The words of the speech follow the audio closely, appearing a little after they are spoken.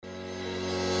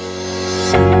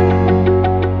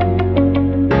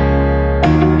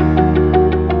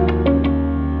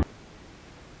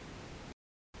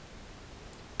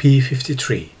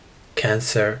P53,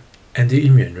 Cancer and the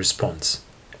Immune Response,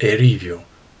 a review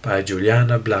by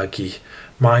Juliana Blaghi,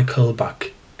 Michael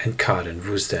Buck and Karen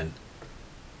Woosden.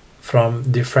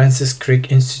 From the Francis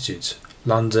Crick Institute,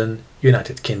 London,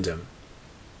 United Kingdom.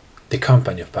 The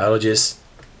Company of Biologists,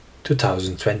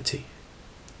 2020.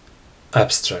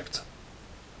 Abstract.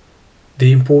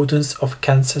 The importance of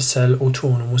cancer cell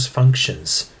autonomous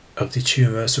functions of the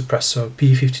tumor suppressor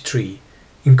P53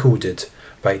 encoded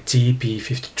by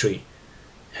TP53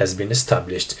 has been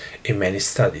established in many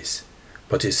studies,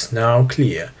 but it is now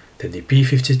clear that the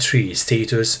P53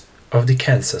 status of the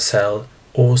cancer cell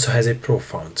also has a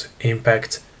profound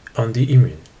impact on the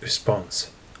immune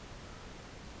response.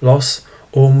 Loss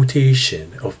or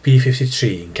mutation of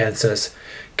P53 in cancers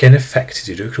can affect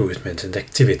the recruitment and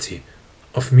activity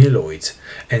of myeloid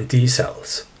and T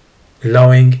cells,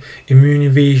 allowing immune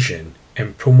evasion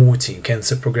and promoting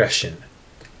cancer progression.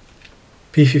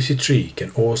 P53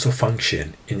 can also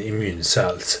function in immune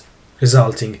cells,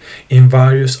 resulting in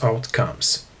various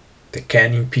outcomes that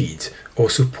can impede or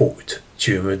support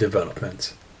tumor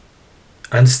development.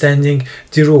 Understanding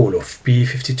the role of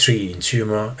P53 in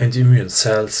tumor and immune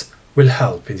cells will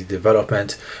help in the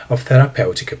development of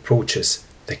therapeutic approaches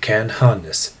that can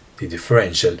harness the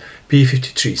differential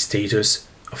P53 status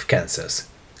of cancers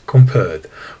compared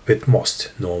with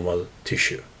most normal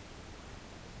tissue.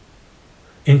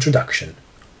 Introduction.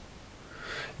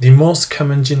 The most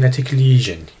common genetic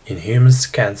lesion in human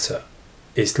cancer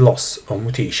is loss or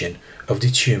mutation of the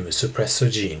tumor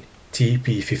suppressor gene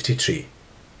TP53.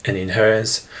 An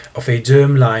inherence of a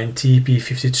germline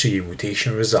TP53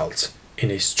 mutation results in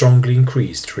a strongly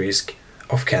increased risk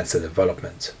of cancer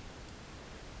development.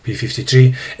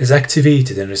 P53 is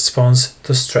activated in response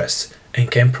to stress and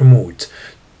can promote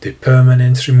the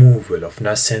permanent removal of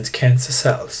nascent cancer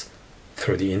cells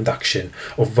through the induction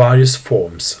of various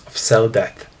forms of cell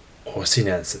death or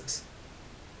senescence.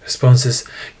 Responses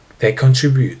that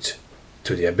contribute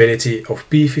to the ability of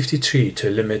P53 to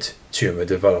limit tumor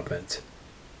development.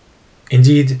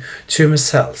 Indeed, tumor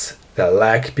cells that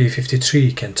lack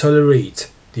P53 can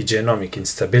tolerate the genomic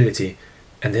instability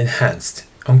and enhanced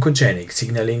oncogenic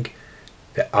signaling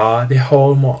that are the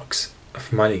hallmarks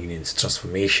of malignant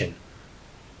transformation.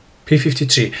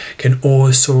 P53 can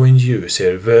also induce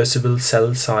a reversible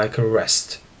cell cycle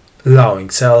arrest, allowing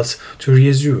cells to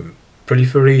resume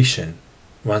proliferation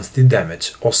once the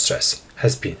damage or stress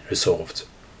has been resolved.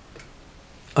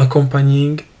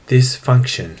 Accompanying this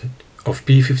function of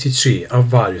P53 are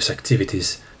various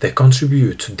activities that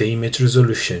contribute to damage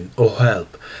resolution or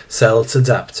help cells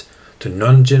adapt to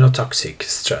non-genotoxic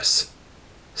stress,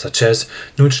 such as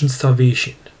nutrient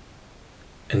starvation.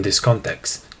 In this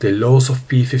context, the loss of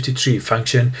P53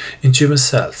 function in tumor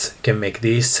cells can make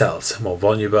these cells more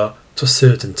vulnerable to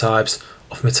certain types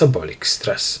of metabolic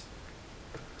stress.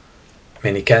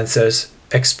 Many cancers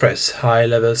express high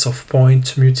levels of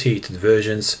point-mutated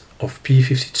versions of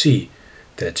P53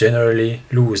 that generally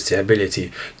lose the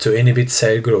ability to inhibit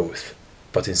cell growth,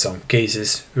 but in some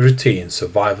cases retain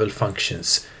survival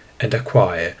functions and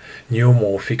acquire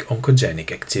neomorphic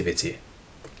oncogenic activity.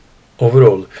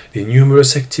 Overall, the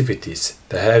numerous activities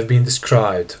that have been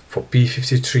described for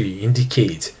P53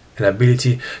 indicate an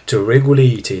ability to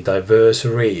regulate a diverse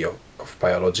array of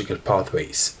biological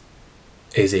pathways.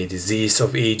 As a disease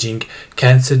of aging,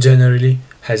 cancer generally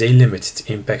has a limited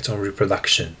impact on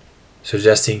reproduction,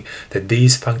 suggesting that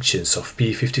these functions of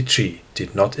P53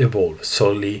 did not evolve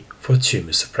solely for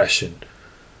tumor suppression.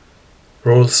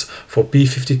 Roles for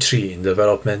P53 in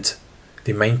development,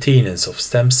 the maintenance of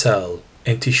stem cell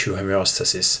and tissue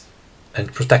homeostasis,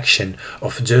 and protection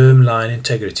of germline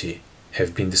integrity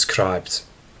have been described.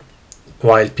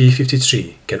 While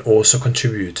P53 can also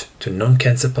contribute to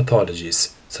non-cancer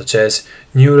pathologies such as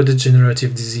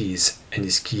neurodegenerative disease and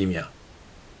ischemia.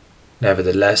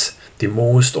 Nevertheless, the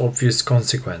most obvious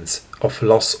consequence of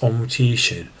loss or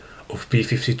mutation of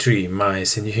P53 in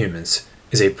mice and humans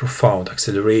is a profound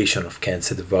acceleration of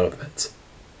cancer development.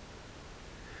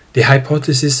 The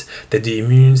hypothesis that the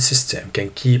immune system can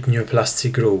keep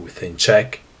neoplastic growth in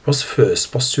check was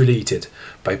first postulated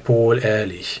by Paul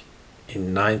Ehrlich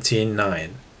in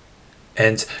 1909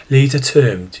 and later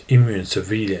termed immune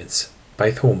surveillance by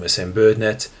Thomas M.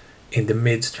 Burnett in the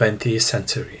mid-20th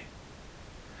century.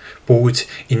 Both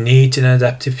innate and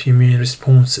adaptive immune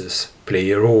responses play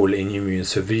a role in immune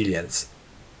surveillance,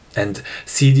 and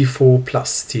CD4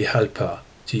 plus T helper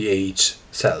Th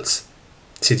cells,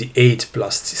 CD8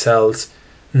 plus T cells,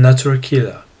 natural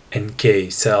killer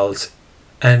NK cells,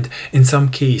 and in some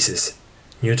cases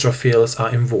neutrophils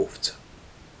are involved.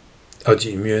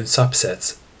 Autoimmune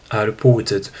subsets are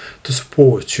reported to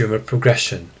support tumor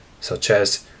progression, such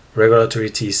as regulatory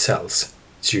T cells,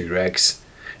 Tregs,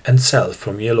 and cells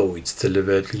from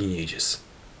myeloid-delivered lineages.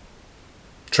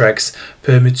 Tregs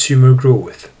permit tumor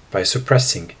growth by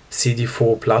suppressing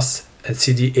CD4+ and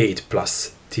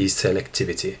CD8+ T cell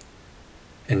activity,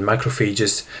 and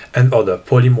macrophages and other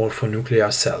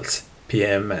polymorphonuclear cells,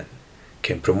 PMN,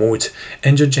 can promote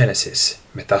angiogenesis,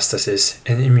 metastasis,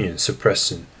 and immune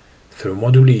suppression through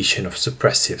modulation of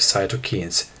suppressive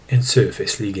cytokines and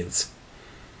surface ligands.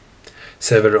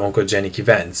 Several oncogenic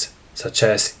events, such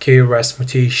as KRAS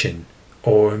mutation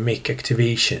or MYC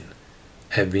activation,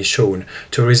 have been shown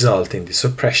to result in the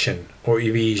suppression or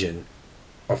evasion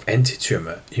of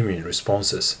anti-tumor immune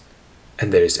responses,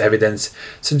 and there is evidence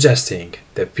suggesting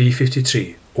that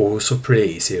p53 also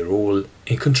plays a role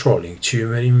in controlling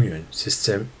tumor immune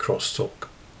system crosstalk.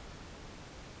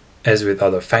 As with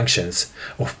other functions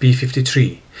of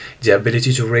p53, the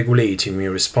ability to regulate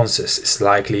immune responses is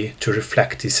likely to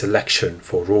reflect the selection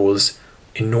for roles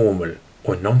in normal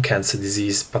or non-cancer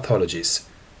disease pathologies,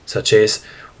 such as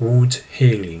wound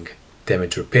healing,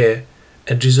 damage repair,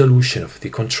 and resolution of the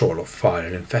control of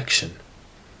viral infection.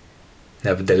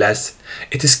 Nevertheless,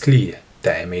 it is clear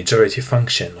that a majority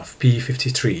function of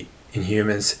p53 in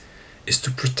humans is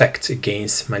to protect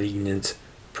against malignant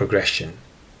progression.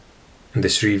 In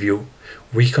this review,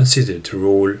 we considered the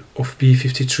role of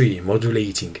p53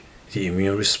 modulating the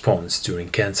immune response during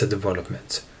cancer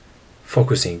development,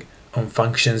 focusing on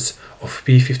functions of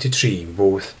p53 in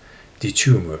both the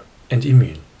tumor and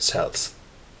immune cells.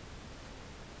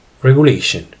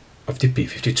 Regulation of the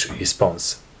p53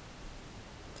 response.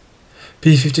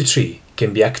 p53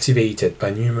 can be activated by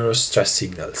numerous stress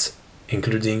signals,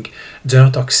 including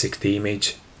genotoxic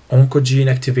damage, oncogene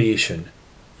activation,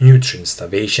 nutrient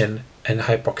starvation, and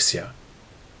hypoxia.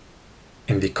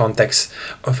 In the context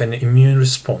of an immune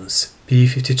response,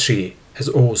 p53 has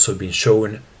also been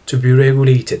shown to be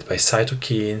regulated by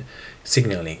cytokine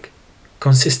signaling,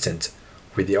 consistent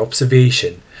with the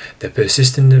observation that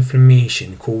persistent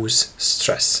inflammation causes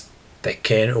stress that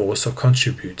can also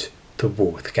contribute to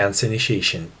both cancer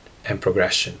initiation and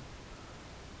progression.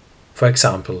 For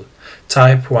example,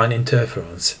 type 1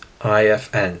 interferons,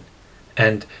 IFN,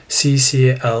 and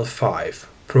CCL5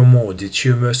 promote the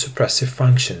tumor suppressive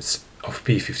functions of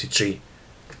p53,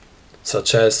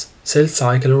 such as cell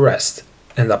cycle arrest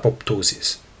and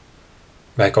apoptosis.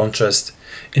 By contrast,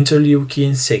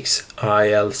 interleukin-6,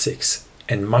 IL-6,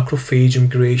 and macrophage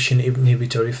migration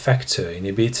inhibitory factor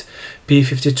inhibit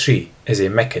p53 as a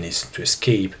mechanism to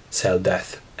escape cell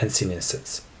death and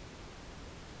senescence.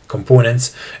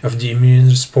 Components of the immune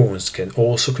response can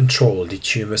also control the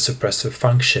tumor suppressive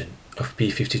function of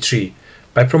p53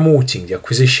 by promoting the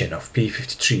acquisition of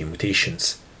p53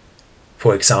 mutations.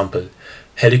 For example,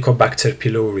 Helicobacter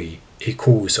pylori, a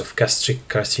cause of gastric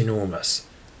carcinomas,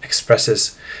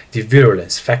 expresses the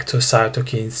virulence factor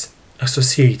cytokines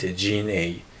associated gene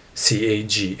A,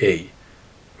 CAGA,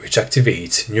 which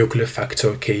activates nuclear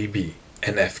factor Kb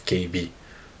and FKB,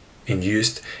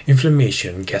 induced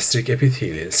inflammation in gastric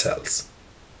epithelial cells.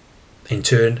 In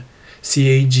turn,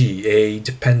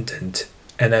 CAGA-dependent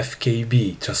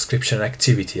NFKB transcription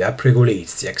activity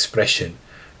upregulates the expression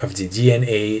of the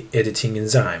DNA editing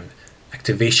enzyme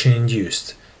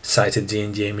activation-induced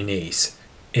cytidine deaminase,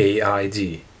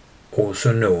 AID,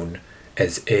 also known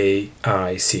as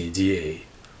AICDA,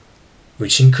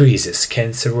 which increases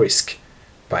cancer risk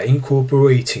by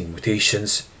incorporating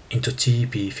mutations into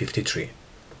TP53.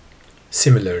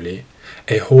 Similarly,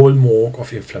 a hallmark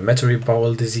of inflammatory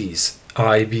bowel disease,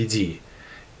 IBD,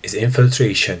 is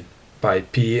infiltration by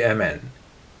PMN,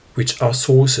 which are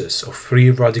sources of free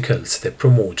radicals that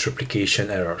promote replication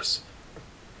errors.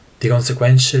 The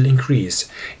consequential increase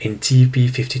in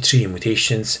TP53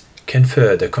 mutations can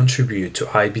further contribute to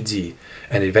IBD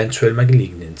and eventual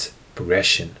malignant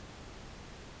progression.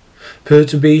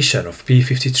 Perturbation of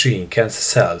p53 in cancer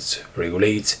cells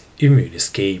regulates immune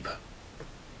escape.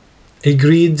 A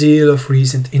great deal of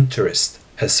recent interest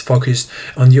has focused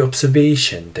on the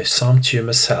observation that some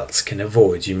tumor cells can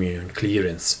avoid immune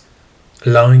clearance,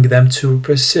 allowing them to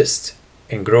persist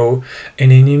and grow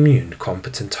in an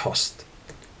immune-competent host.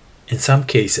 In some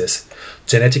cases,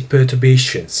 genetic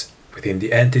perturbations within the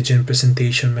antigen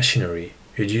presentation machinery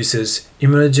reduces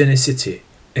immunogenicity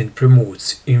and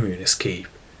promotes immune escape.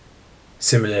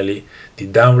 Similarly, the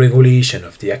downregulation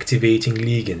of the activating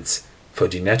ligands for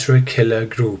the natural killer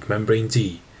group membrane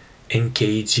D,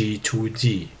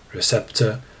 NKG2D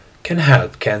receptor, can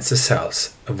help cancer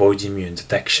cells avoid immune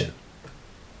detection.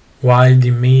 While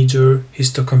the major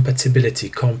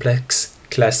histocompatibility complex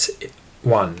class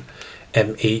 1,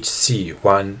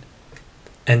 MHC1,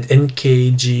 and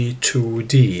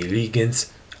NKG2D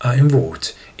ligands are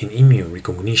involved in immune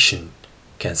recognition.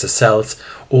 Cancer cells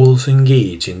also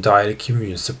engage in direct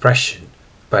immune suppression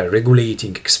by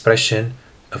regulating expression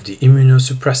of the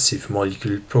immunosuppressive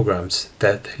molecule programmed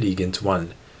death ligand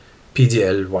 1,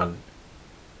 PDL1.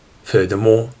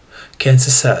 Furthermore,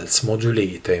 cancer cells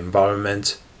modulate the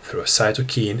environment through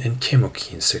cytokine and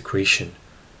chemokine secretion.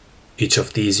 Each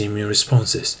of these immune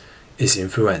responses is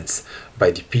influenced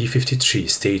by the p53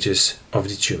 status of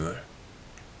the tumor.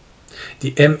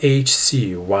 The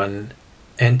MHC1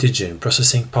 antigen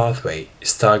processing pathway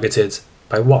is targeted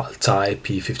by wild-type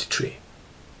p53.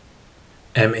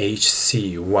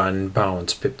 MHC1-bound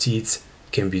peptides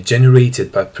can be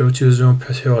generated by proteasome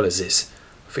proteolysis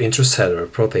of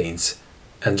intracellular proteins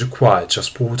and require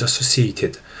transport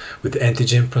associated with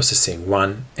antigen processing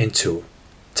 1 and 2,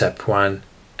 TEP1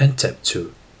 and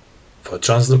TEP2, for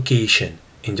translocation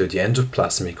into the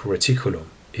endoplasmic reticulum,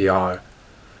 AR,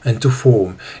 and to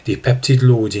form the peptide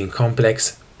loading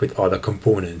complex with other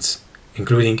components,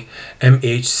 including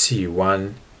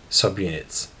MHC1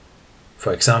 subunits,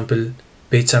 for example,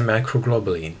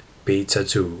 beta-microglobulin,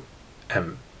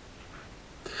 beta-2-M.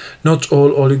 Not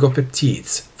all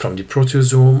oligopeptides from the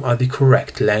proteasome are the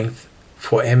correct length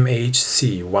for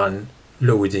MHC1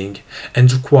 loading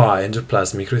and require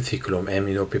endoplasmic reticulum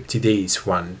aminopeptidase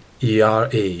 1,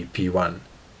 ERAP1,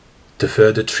 to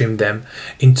further trim them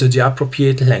into the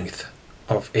appropriate length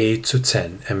of 8 to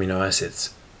 10 amino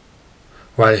acids.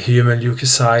 While human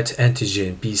leukocyte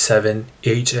antigen B7,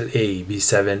 HLA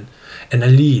B7, an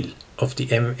allele of the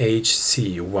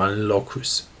MHC1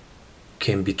 locus,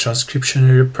 can be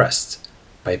transcriptionally repressed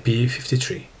by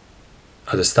p53.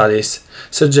 Other studies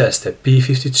suggest that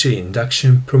p53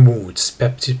 induction promotes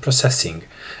peptide processing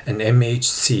and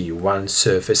MHC1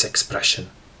 surface expression.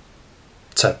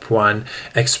 TEP1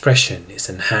 expression is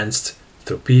enhanced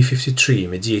through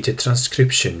p53-mediated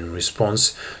transcription in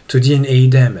response to DNA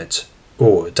damage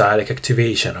or direct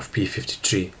activation of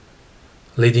p53,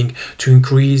 leading to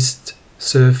increased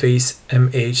surface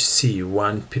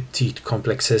MHC1 peptide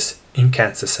complexes in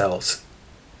cancer cells.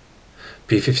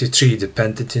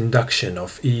 p53-dependent induction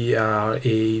of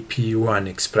ERAP1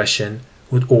 expression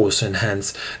would also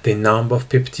enhance the number of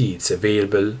peptides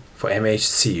available for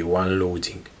MHC1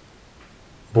 loading.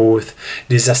 Both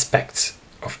these aspects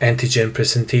of antigen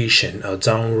presentation are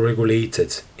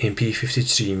downregulated in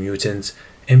p53 mutant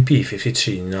and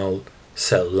p53 null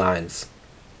cell lines.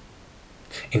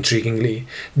 Intriguingly,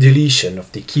 deletion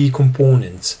of the key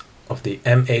components of the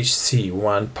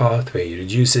MHC1 pathway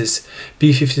reduces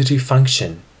p53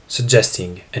 function,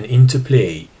 suggesting an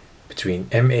interplay between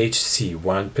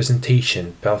MHC1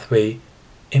 presentation pathway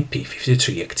and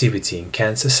p53 activity in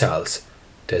cancer cells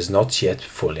that is not yet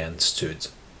fully understood.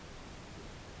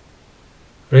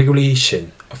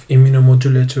 Regulation of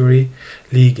immunomodulatory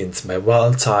ligands by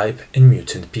wild-type and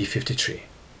mutant p53.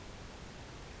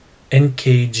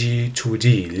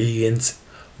 NKG2D ligands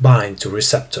bind to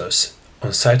receptors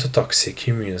on cytotoxic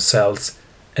immune cells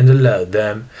and allow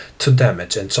them to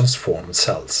damage and transform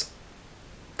cells.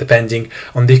 Depending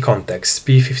on the context,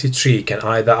 p53 can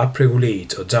either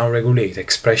upregulate or downregulate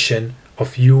expression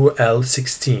of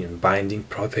UL16 binding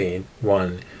protein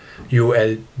 1,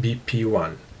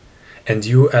 ULBP1, and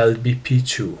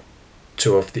ULBP2,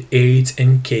 two of the 8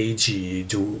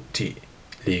 NKG2D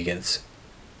ligands.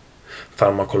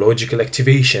 Pharmacological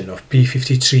activation of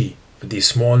p53 with the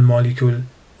small molecule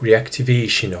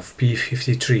reactivation of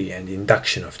p53 and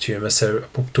induction of tumor cell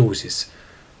apoptosis,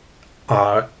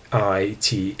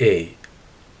 RITA,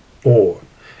 or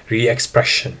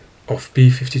re-expression of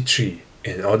p53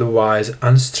 in otherwise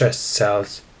unstressed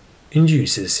cells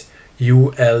induces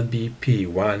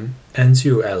ULBP1 and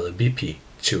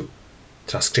ULBP2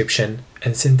 transcription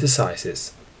and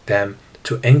synthesizes them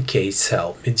to NK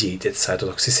cell-mediated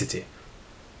cytotoxicity.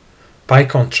 By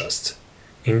contrast,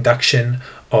 induction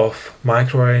of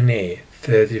microRNA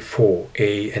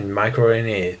 34A and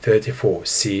microRNA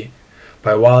 34C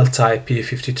by wild-type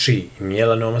p53 in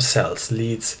melanoma cells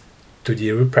leads to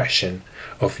the repression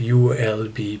of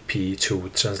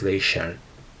ULBP2 translation,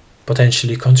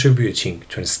 potentially contributing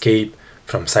to an escape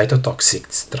from cytotoxic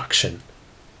destruction.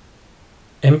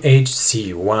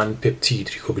 MHC1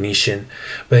 peptide recognition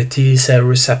by T cell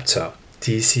receptor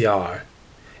TCR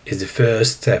is the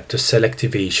first step to cell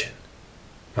activation.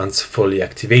 Once fully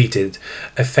activated,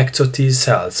 effector T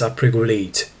cells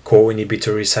upregulate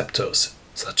co-inhibitory receptors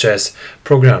such as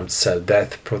programmed cell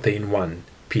death protein 1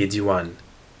 PD1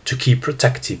 to keep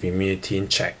protective immunity in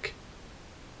check.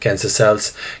 Cancer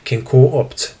cells can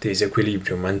co-opt this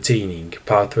equilibrium-maintaining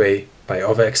pathway by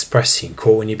overexpressing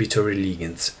co-inhibitory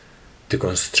ligands to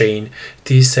constrain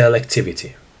T cell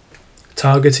activity.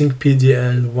 Targeting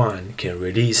PD-L1 can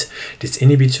release this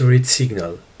inhibitory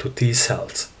signal to T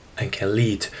cells and can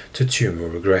lead to tumor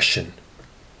regression.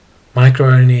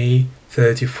 MicroRNA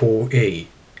 34A,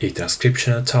 a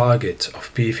transcriptional target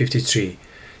of p53,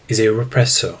 is a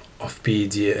repressor of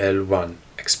PD-L1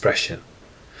 expression,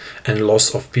 and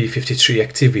loss of p53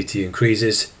 activity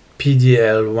increases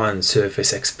PD-L1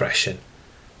 surface expression,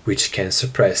 which can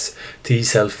suppress T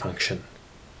cell function.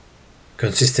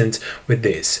 Consistent with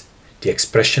this, the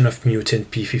expression of mutant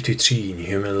p53 in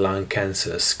human lung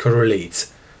cancers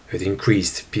correlates with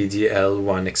increased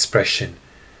PD-L1 expression,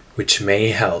 which may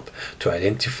help to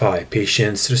identify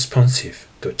patients responsive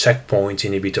to checkpoint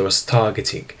inhibitors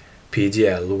targeting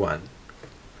PD-L1.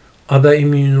 Other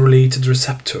immune-related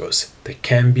receptors that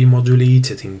can be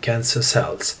modulated in cancer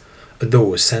cells are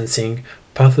those sensing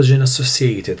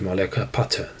pathogen-associated molecular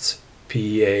patterns,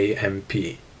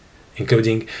 PAMP,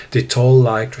 including the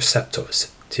toll-like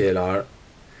receptors, TLR.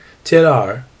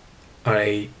 TLR are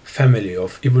a family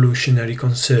of evolutionary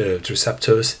conserved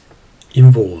receptors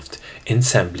involved in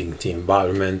sampling the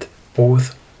environment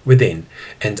both within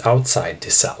and outside the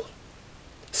cell.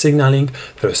 Signaling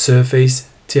through surface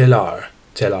TLR,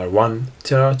 TLR1,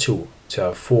 TLR2,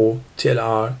 TLR4,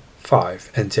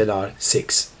 TLR5, and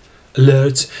TLR6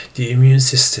 alerts the immune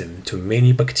system to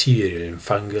many bacterial and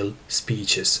fungal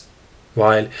species,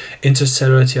 while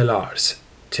intercellular TLRs,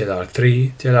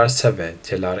 TLR3, TLR7,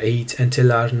 TLR8, and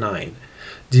TLR9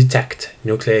 detect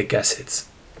nucleic acids,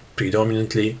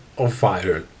 predominantly of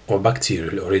viral or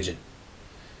bacterial origin.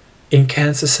 In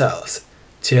cancer cells,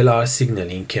 TLR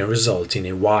signaling can result in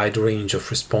a wide range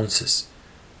of responses,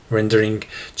 rendering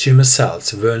tumor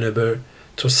cells vulnerable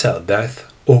to cell death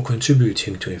or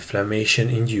contributing to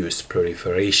inflammation-induced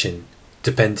proliferation,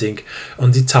 depending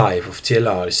on the type of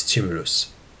TLR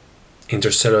stimulus.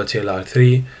 Intercellular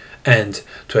TLR3 and,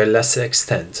 to a lesser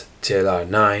extent,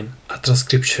 TLR9 are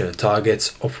transcriptional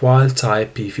targets of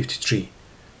wild-type p53.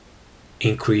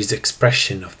 Increased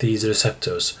expression of these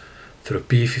receptors through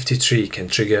p53 can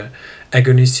trigger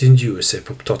agonist-induced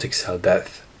apoptotic cell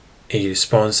death, a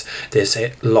response that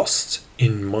is lost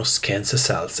in most cancer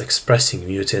cells expressing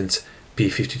mutant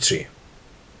p53.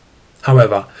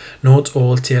 However, not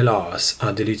all TLRs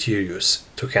are deleterious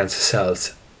to cancer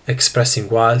cells expressing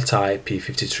wild-type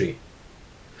p53.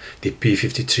 The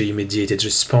p53-mediated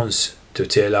response to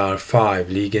TLR5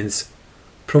 ligands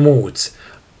promotes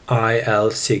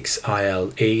IL-6,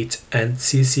 IL-8, and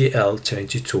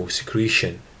CCL22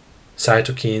 secretion,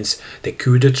 cytokines that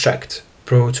could attract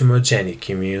pro-tumorigenic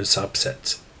immune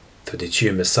subsets to the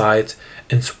tumor site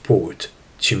and support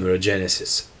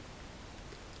tumorigenesis.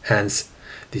 Hence,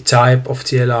 the type of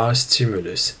TLR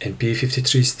stimulus and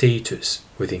p53 status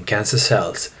within cancer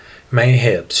cells may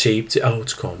help shape the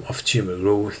outcome of tumor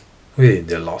growth within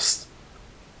the lost.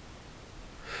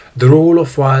 The role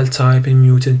of wild-type and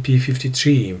mutant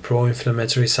p53 in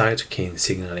pro-inflammatory cytokine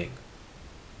signaling.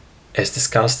 As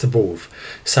discussed above,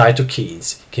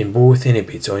 cytokines can both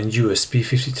inhibit or induce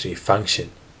p53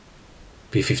 function.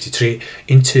 p53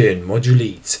 in turn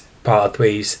modulates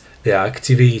pathways that are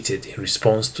activated in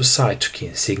response to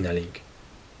cytokine signaling.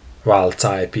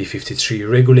 Wild-type p53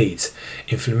 regulates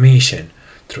inflammation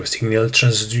through signal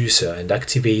transducer and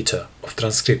activator of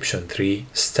transcription 3,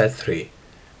 STAT3,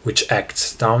 which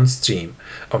acts downstream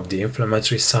of the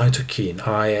inflammatory cytokine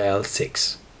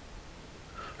IL-6.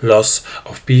 Loss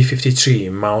of p53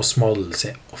 in mouse models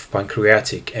of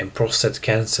pancreatic and prostate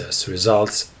cancers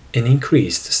results in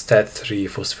increased STAT3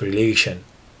 phosphorylation,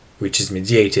 which is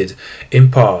mediated in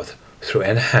part through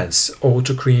enhanced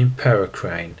autocrine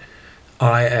paracrine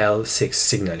IL-6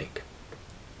 signaling.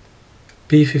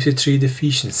 p53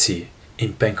 deficiency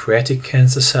in pancreatic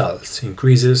cancer cells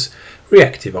increases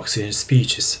reactive oxygen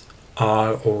species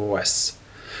ROS,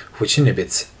 which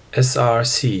inhibits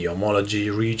SRC homology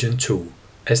region 2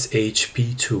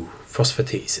 SHP2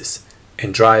 phosphatases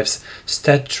and drives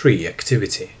STAT3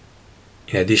 activity.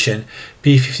 In addition,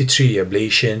 p53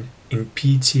 ablation in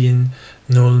PTEN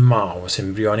null mouse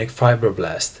embryonic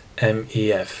fibroblast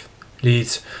MEF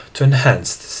leads to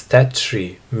enhanced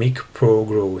STAT3 MYC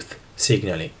pro-growth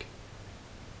signaling.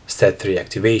 STAT3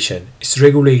 activation is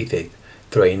regulated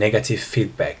through a negative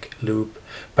feedback loop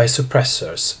by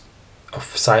suppressors of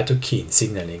cytokine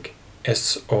signaling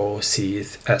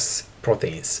SOCS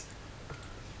proteins.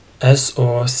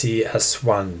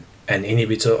 SOCS1, an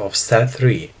inhibitor of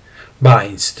STAT3,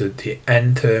 binds to the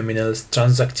N-terminal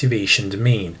transactivation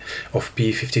domain of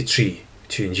p53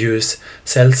 to induce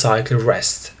cell cycle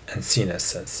rest and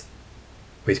senescence,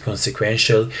 with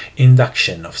consequential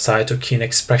induction of cytokine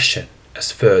expression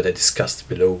as further discussed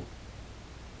below.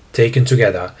 Taken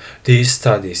together, these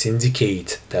studies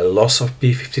indicate that loss of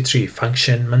p53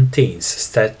 function maintains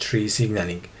STAT3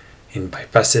 signaling and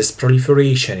bypasses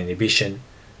proliferation inhibition.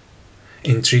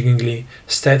 Intriguingly,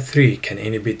 STAT3 can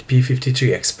inhibit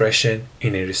p53 expression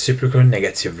in a reciprocal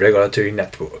negative regulatory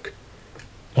network.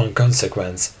 One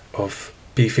consequence of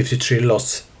p53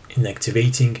 loss in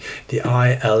activating the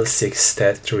IL-6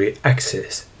 STAT3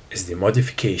 axis is the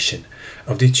modification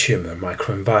of the tumor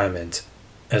microenvironment,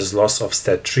 as loss of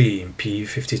STAT3 in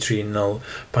p53 null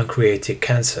pancreatic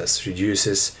cancers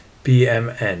reduces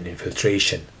PMN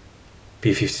infiltration.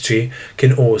 p53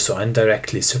 can also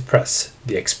indirectly suppress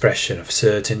the expression of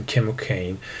certain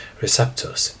chemokine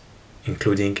receptors,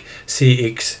 including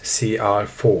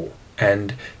CXCR4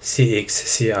 and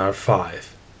CXCR5,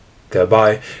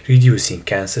 thereby reducing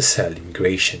cancer cell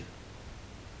immigration.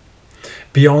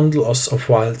 Beyond loss of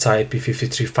wild-type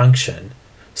p53 function,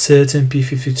 certain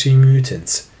p53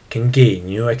 mutants can gain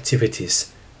new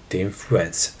activities to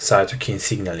influence cytokine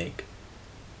signaling.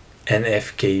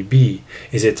 NF-κB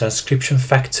is a transcription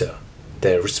factor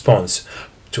that responds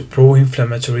to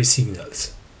pro-inflammatory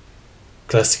signals.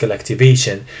 Classical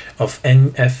activation of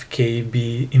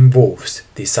NF-κB involves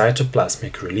the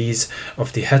cytoplasmic release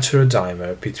of the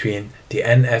heterodimer between the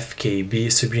NF-κB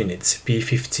subunits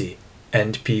P50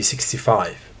 and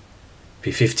P65.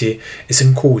 P50 is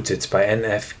encoded by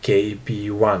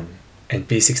NF-κB1 and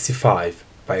P65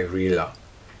 by RILA.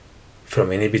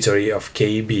 From inhibitory of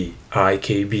KB,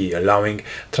 IKB, allowing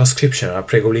transcriptional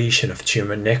upregulation of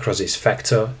tumor necrosis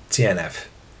factor TNF,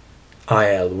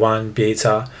 IL-1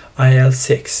 beta,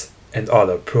 IL-6, and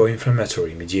other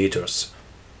pro-inflammatory mediators.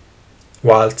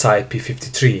 Wild-type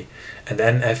p53 and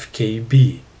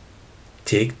NF-κB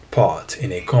take part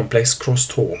in a complex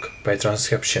crosstalk by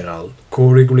transcriptional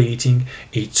co-regulating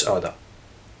each other.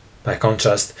 By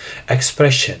contrast,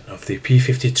 expression of the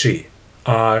p53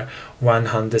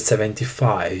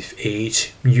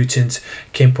 R175H mutant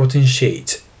can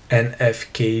potentiate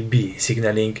NF-κB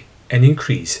signaling and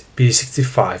increase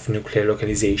p65 nuclear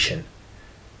localization.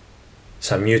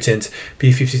 Some mutant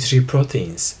p53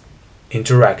 proteins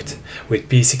interact with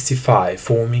p65,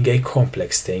 forming a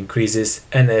complex that increases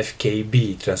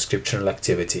NF-κB transcriptional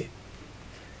activity.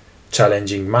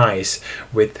 Challenging mice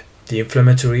with the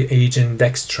inflammatory agent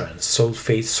dextran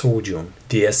sulfate sodium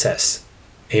DSS,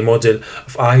 a model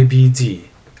of IBD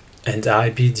and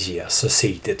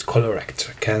IBD-associated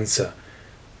colorectal cancer,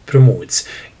 promotes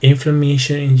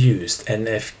inflammation-induced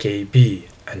NF-κB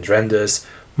and renders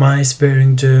mice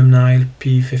bearing germinal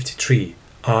p53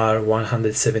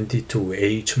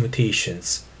 R172H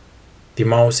mutations, the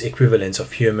mouse equivalent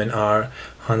of human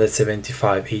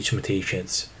R175H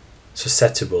mutations,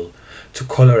 susceptible to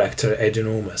colorectal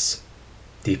adenomas.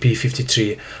 The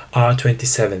p53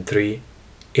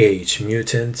 R273H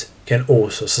mutant can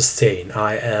also sustain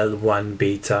IL-1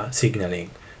 beta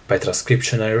signaling by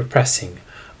transcriptionally repressing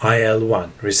IL-1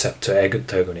 receptor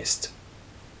antagonist.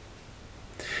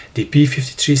 The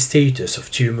p53 status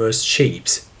of tumors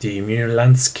shapes the immune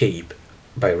landscape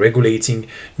by regulating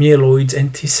myeloid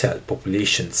and T-cell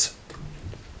populations.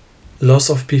 Loss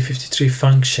of p53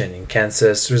 function in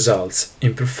cancers results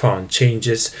in profound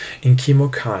changes in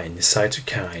chemokine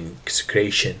cytokine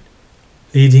secretion,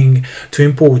 leading to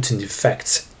important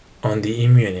effects on the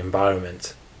immune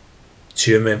environment.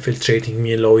 Tumor-infiltrating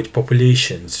myeloid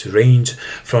populations range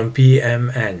from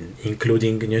PMN,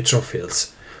 including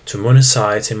neutrophils, to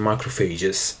monocytes and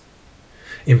macrophages.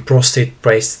 In prostate,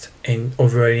 breast, and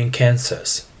ovarian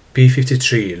cancers,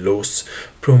 p53 loss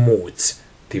promotes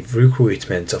the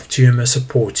recruitment of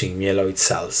tumor-supporting myeloid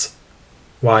cells,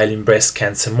 while in breast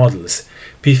cancer models,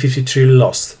 p53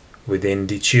 loss within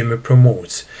the tumor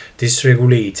promotes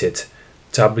dysregulated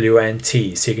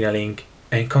WNT signaling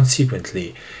and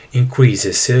consequently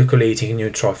increases circulating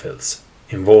neutrophils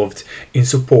involved in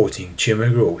supporting tumor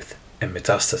growth and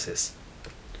metastasis.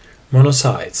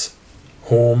 Monocytes,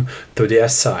 home to the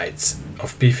ascites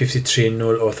of p53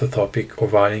 null orthotopic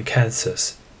ovarian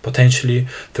cancers, potentially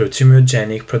through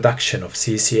tumorigenic production of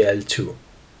CCL2.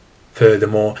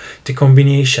 Furthermore, the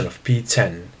combination of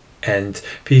p10 and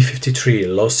p53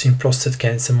 loss in prostate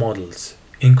cancer models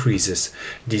increases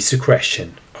the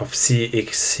secretion of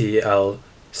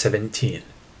CXCL17,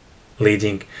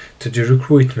 leading to the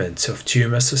recruitment of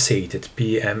tumor-associated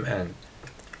PMN.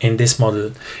 In this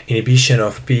model, inhibition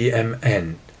of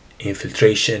PMN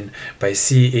infiltration by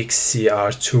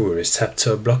CXCR2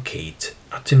 receptor blockade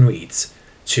attenuates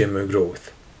tumor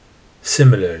growth.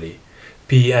 Similarly,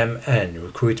 PMN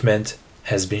recruitment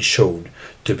has been shown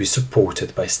to be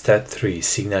supported by STAT3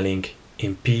 signaling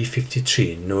in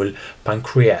p53 null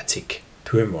pancreatic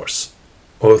tumors.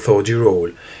 although the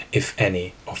role, if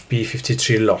any, of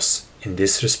p53 loss in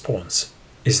this response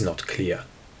is not clear.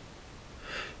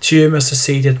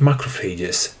 Tumor-associated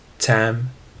macrophages,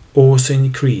 TAM, also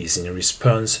increase in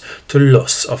response to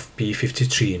loss of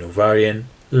p53 in ovarian,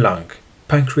 lung,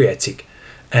 pancreatic,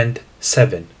 and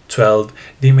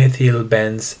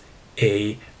 7,12-dimethylbenz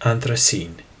A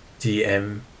anthracene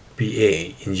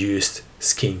DMBA-induced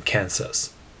skin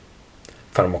cancers.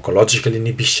 Pharmacological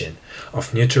inhibition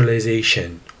of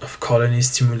neutralization of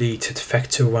colony-stimulated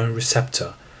factor 1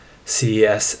 receptor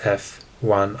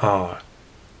CSF1R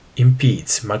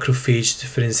impedes macrophage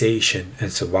differentiation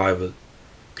and survival,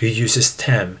 reduces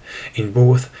TAM in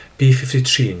both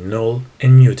p53 null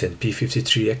and mutant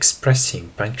p53 expressing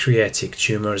pancreatic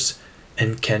tumors,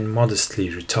 and can modestly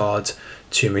retard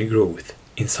tumor growth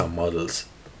in some models.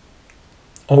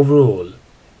 Overall,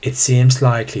 it seems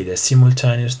likely that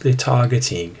simultaneously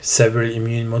targeting several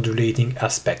immune-modulating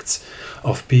aspects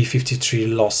of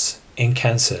p53 loss in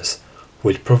cancers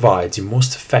will provide the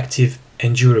most effective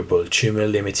and durable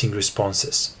tumor-limiting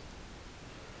responses.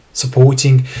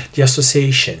 Supporting the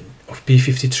association of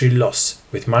p53 loss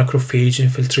with macrophage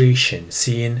infiltration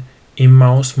seen in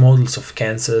mouse models of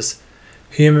cancers,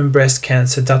 human breast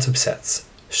cancer datasets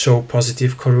show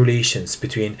positive correlations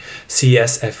between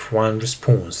CSF1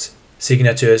 response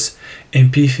signatures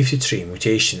and p53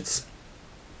 mutations.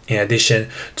 In addition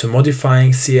to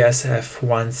modifying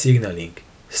CSF1 signaling,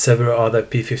 several other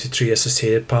p53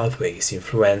 associated pathways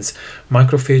influence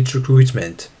macrophage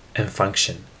recruitment and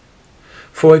function.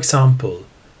 For example,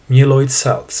 myeloid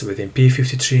cells within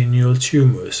p53 null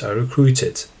tumors are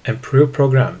recruited and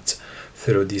pre-programmed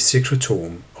through the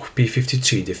secretome of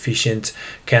p53 deficient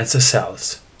cancer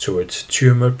cells towards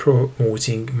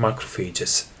tumor-promoting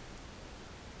macrophages.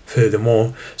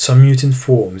 Furthermore, some mutant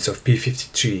forms of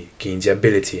p53 gain the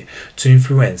ability to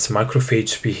influence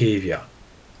macrophage behavior.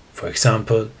 For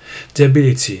example, the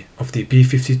ability of the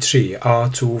p53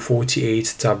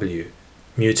 R248W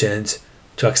mutant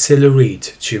to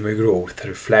accelerate tumor growth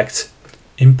reflects,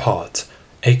 in part,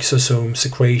 exosome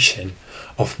secretion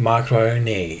of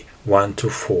microRNA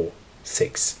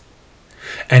 1246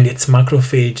 and its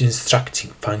macrophage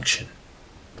instructing function.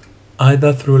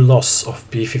 Either through loss of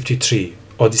p53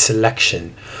 or the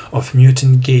selection of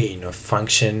mutant gain of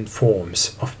function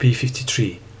forms of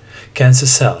p53, cancer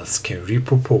cells can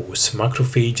repurpose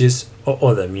macrophages or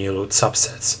other myeloid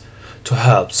subsets to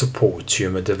help support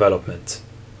tumor development.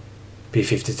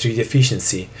 p53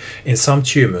 deficiency in some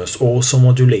tumors also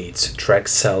modulates TREG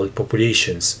cell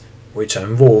populations, which are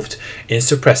involved in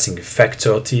suppressing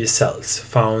effector T cells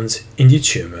found in the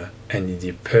tumor and in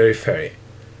the periphery.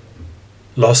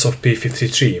 Loss of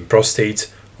p53 in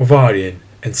prostate, ovarian,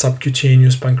 and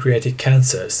subcutaneous pancreatic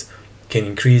cancers can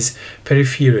increase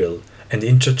peripheral and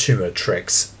intratumor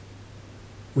TREGs,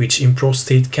 which in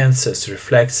prostate cancers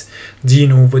reflects de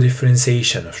novo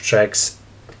differentiation of TREGs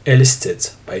elicited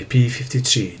by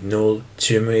p53 null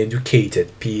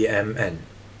tumor-educated PMN.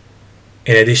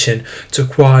 In addition to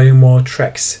acquiring more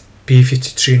TREGs,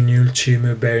 p53 null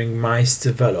tumor-bearing mice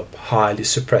develop highly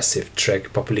suppressive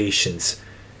TREG populations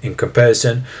in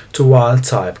comparison to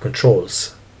wild-type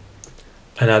controls.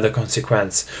 Another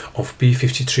consequence of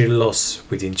p53 loss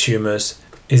within tumors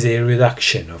is a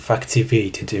reduction of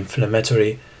activated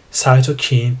inflammatory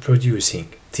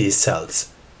cytokine-producing T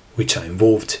cells, which are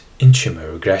involved in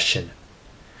tumor regression.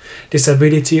 This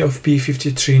ability of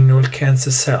p53 null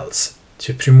cancer cells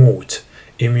to promote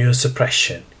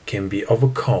immunosuppression can be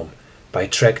overcome by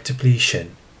TREG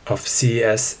depletion of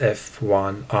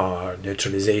CSF1R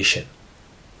neutralization,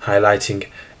 highlighting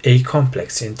a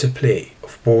complex interplay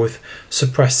of both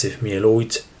suppressive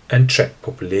myeloid and TREG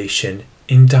population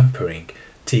in dampening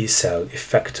T cell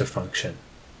effector function.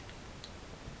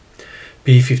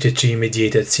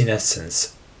 p53-mediated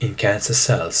senescence in cancer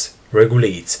cells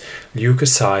regulates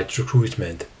leukocyte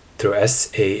recruitment through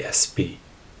SASP.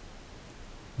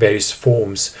 Various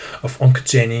forms of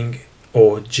oncogenic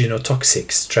or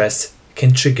genotoxic stress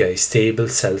can trigger a stable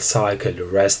cell cycle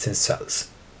arrest in cells,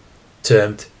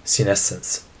 termed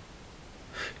senescence.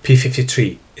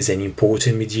 p53 is an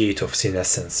important mediator of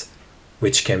senescence,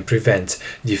 which can prevent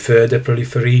the further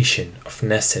proliferation of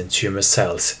nascent tumor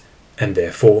cells and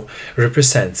therefore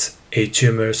represents a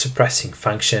tumor-suppressing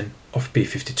function of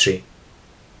p53.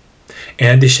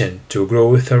 In addition to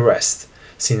growth arrest,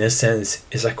 senescence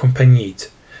is accompanied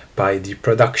by the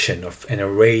production of an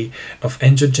array of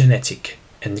angiogenetic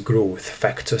and growth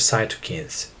factor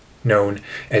cytokines, known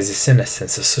as the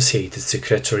senescence-associated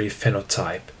secretory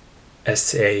phenotype,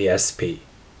 SASP.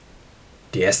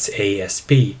 The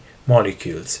SASP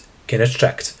molecules can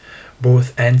attract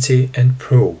both anti- and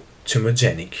pro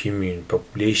tumorigenic immune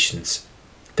populations,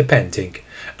 depending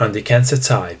on the cancer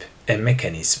type and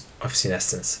mechanism of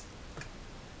senescence.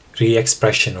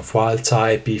 Re-expression of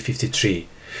wild-type p53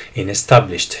 in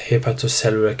established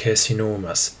hepatocellular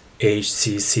carcinomas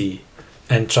 (HCC)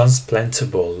 and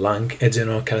transplantable lung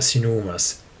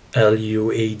adenocarcinomas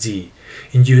 (LUAD)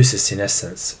 induces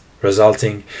senescence,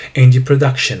 resulting in the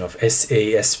production of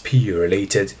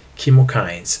SASP-related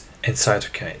chemokines and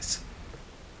cytokines.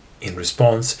 In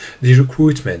response, the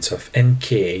recruitment of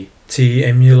NK T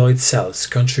amyloid cells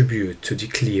contribute to the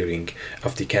clearing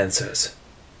of the cancers,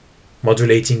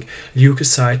 modulating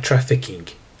leukocyte trafficking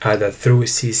either through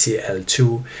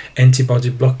CCL2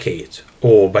 antibody blockade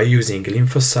or by using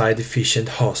lymphocyte-deficient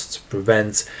hosts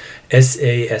prevents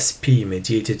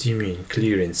SASP-mediated immune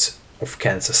clearance of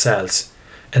cancer cells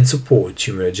and support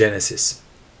tumorigenesis.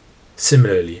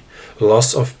 Similarly,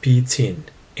 loss of p-tin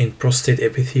in prostate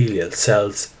epithelial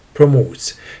cells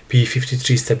promotes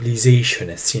p53 stabilization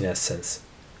and senescence,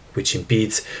 which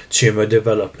impedes tumor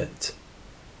development.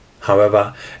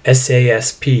 However,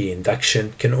 SASP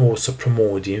induction can also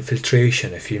promote the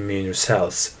infiltration of immune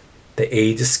cells that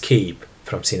aid escape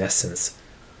from senescence,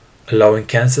 allowing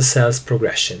cancer cells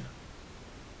progression.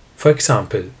 For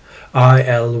example,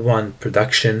 IL-1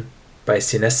 production by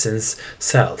senescence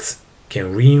cells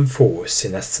can reinforce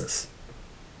senescence,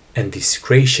 and the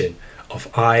secretion of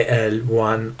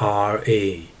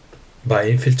IL-1RA by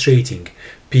infiltrating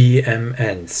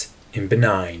PMNs in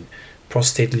benign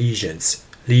prostate lesions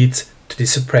leads to the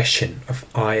suppression of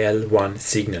IL-1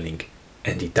 signaling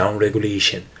and the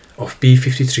downregulation of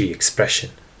p53 expression.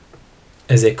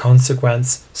 As a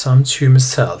consequence, some tumor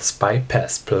cells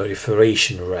bypass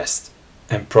proliferation arrest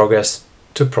and progress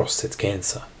to prostate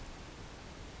cancer.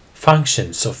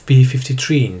 Functions of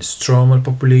p53 in stromal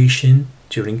population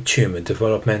during tumor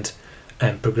development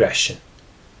and progression.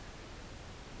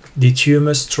 The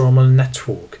tumor stromal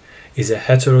network is a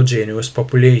heterogeneous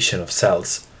population of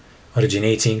cells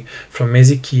originating from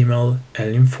mesenchymal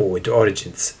and lymphoid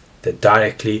origins that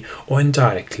directly or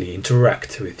indirectly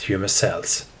interact with tumor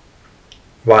cells.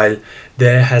 While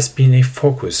there has been a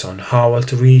focus on how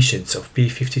alterations of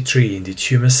p53 in the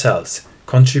tumor cells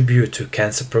contribute to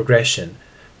cancer progression,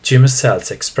 tumor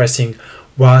cells expressing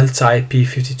wild-type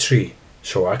p53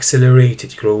 show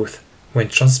accelerated growth when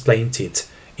transplanted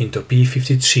into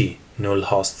p53 null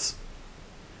hosts,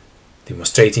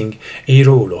 demonstrating a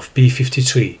role of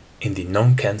p53 in the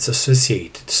non-cancer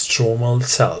associated stromal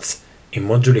cells in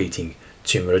modulating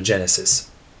tumorigenesis.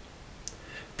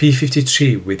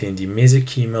 p53 within the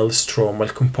mesenchymal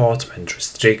stromal compartment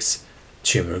restricts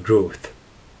tumor growth.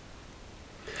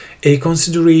 A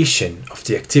consideration of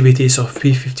the activities of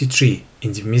p53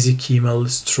 in the mesenchymal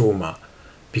stroma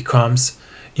becomes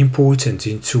important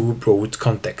in two broad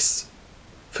contexts.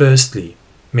 Firstly,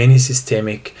 many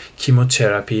systemic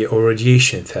chemotherapy or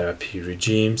radiation therapy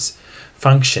regimes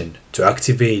function to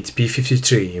activate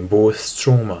p53 in both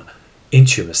stroma in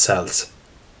tumor cells.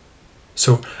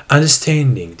 So,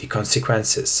 understanding the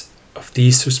consequences of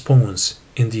these responses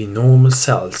in the normal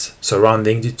cells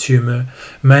surrounding the tumor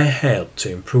may help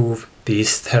to improve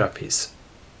these therapies.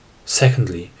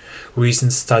 Secondly,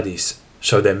 recent studies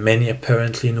show that many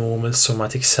apparently normal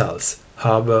somatic cells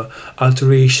harbor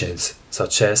alterations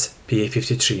such as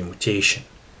p53 mutation,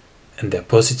 and that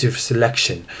positive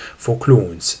selection for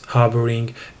clones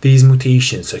harboring these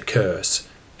mutations occurs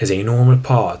as a normal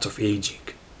part of aging.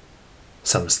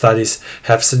 Some studies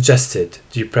have suggested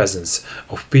the presence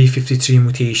of p53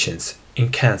 mutations in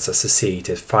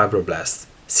cancer-associated fibroblasts,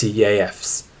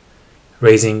 CAFs,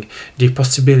 raising the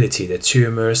possibility that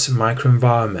tumors'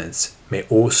 microenvironments may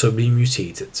also be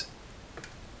mutated.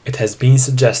 It has been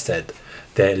suggested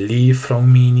that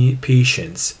leukemia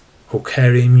patients who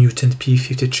carry a mutant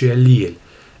p53 allele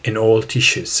in all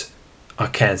tissues are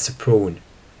cancer-prone,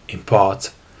 in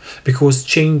part because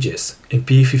changes in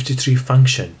p53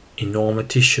 function in normal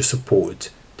tissue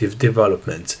support the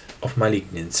development of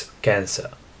malignant cancer.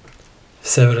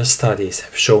 Several studies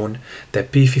have shown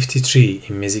that p53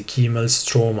 in mesenchymal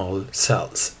stromal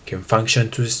cells can function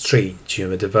to restrain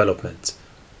tumor development.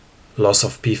 Loss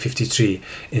of p53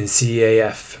 in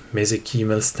CAF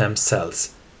mesenchymal stem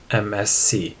cells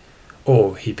 (MSC)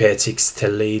 or hepatic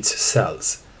stellate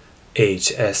cells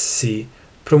 (HSC)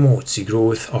 promotes the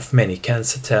growth of many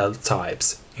cancer cell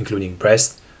types, including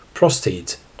breast,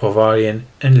 prostate, ovarian,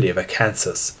 and liver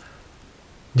cancers.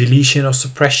 Deletion or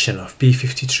suppression of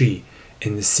p53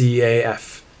 in the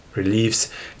CAF relieves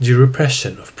the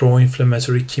repression of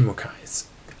pro-inflammatory chemokines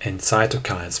and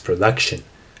cytokines production,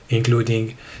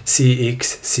 including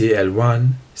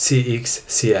CXCL1,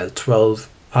 CXCL12,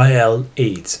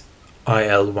 IL-8,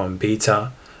 IL-1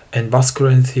 beta, and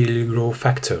vascular endothelial growth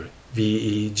factor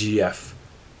VEGF,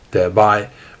 thereby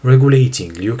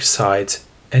regulating leukocyte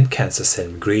and cancer cell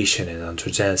migration and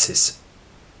angiogenesis.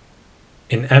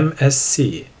 In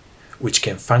MSC, which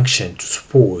can function to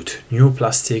support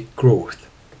neoplastic growth,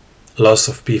 loss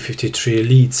of p53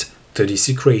 leads to the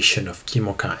secretion of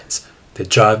chemokines that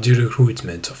drive the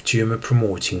recruitment of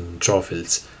tumor-promoting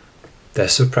neutrophils that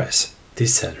suppress T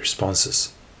cell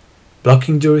responses.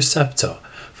 Blocking the receptor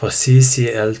for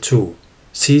CCL2,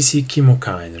 CC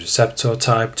chemokine receptor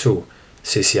type 2,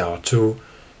 CCR2,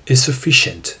 is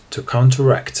sufficient to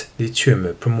counteract the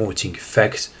tumor-promoting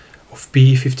effect of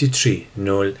p53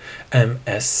 null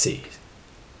MSC.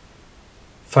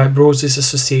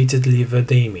 Fibrosis-associated liver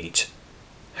damage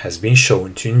has been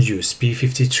shown to induce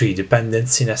p53-dependent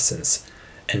senescence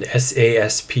and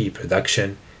SASP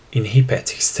production in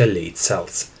hepatic stellate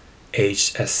cells,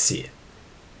 HSC.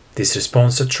 This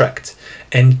response attracts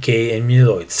NK and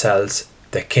myeloid cells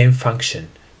that can function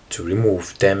to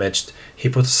remove damaged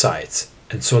hepatocytes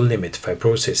and so limit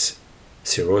fibrosis,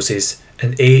 cirrhosis,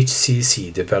 and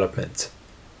HCC development.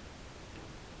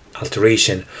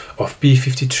 Alteration of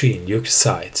p53 in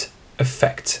leukocytes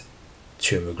affect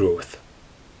tumor growth.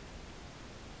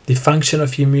 The function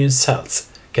of immune cells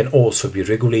can also be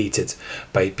regulated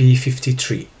by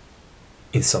p53.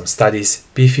 In some studies,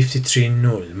 p53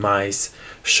 null mice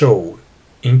show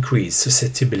increased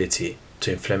susceptibility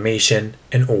to inflammation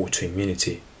and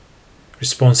autoimmunity,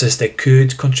 responses that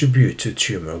could contribute to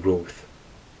tumor growth.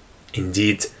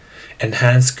 Indeed,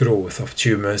 enhanced growth of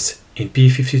tumors in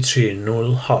p53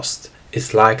 null host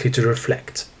is likely to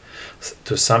reflect,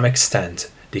 to some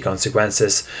extent, the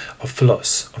consequences of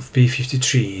loss of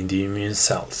p53 in the immune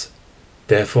cells.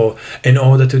 Therefore, in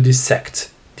order to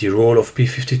dissect the role of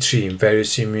p53 in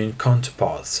various immune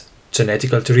counterparts,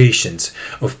 genetic alterations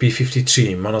of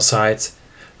p53 monocytes,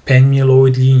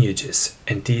 pan-myeloid lineages,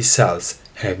 and T cells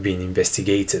have been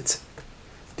investigated.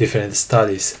 Different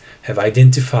studies have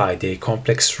identified a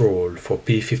complex role for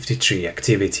p53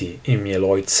 activity in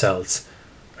myeloid cells,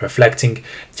 reflecting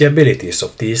the abilities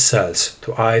of these cells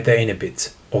to either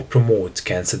inhibit or promote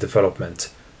cancer development.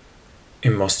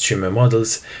 In most tumor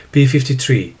models,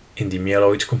 p53 in the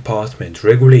myeloid compartment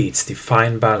regulates the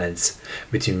fine balance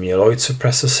between myeloid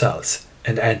suppressor cells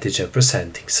and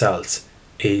antigen-presenting cells,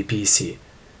 APC,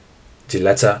 the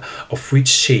latter of which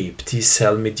shape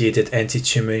T-cell-mediated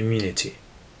anti-tumor immunity.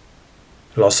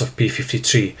 Loss of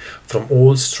p53 from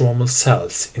all stromal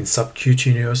cells in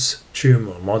subcutaneous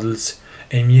tumor models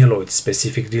and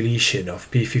myeloid-specific deletion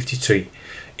of p53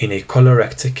 in a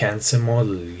colorectal cancer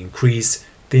model increase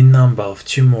the number of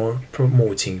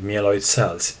tumor-promoting myeloid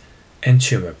cells and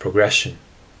tumor progression.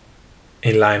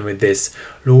 In line with this,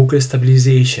 local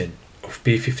stabilization of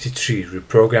p53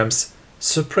 reprograms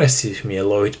suppressive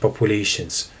myeloid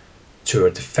populations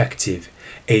toward effective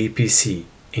APC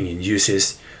and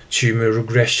induces tumor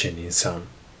regression in some,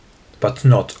 but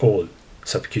not all,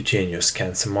 subcutaneous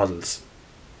cancer models.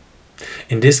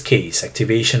 In this case,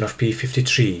 activation of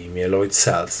p53 in myeloid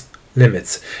cells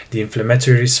limits the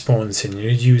inflammatory response and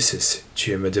reduces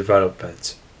tumor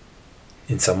development.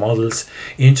 In some models,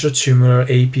 intratumoral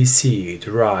APC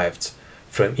derived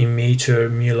from immature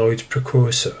myeloid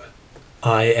precursor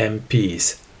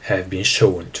IMPs have been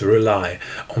shown to rely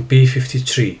on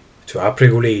p53 to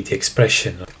upregulate the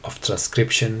expression of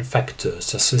transcription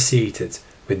factors associated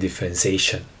with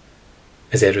differentiation.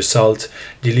 As a result,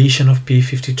 deletion of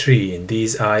p53 in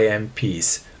these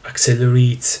IMPs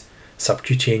accelerates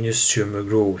subcutaneous tumor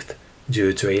growth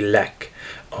due to a lack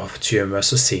of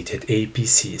tumor-associated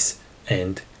APCs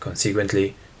and,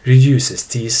 consequently, reduces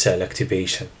T-cell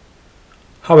activation.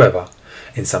 However,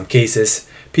 in some cases,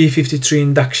 p53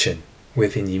 induction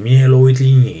within the myeloid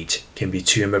lineage can be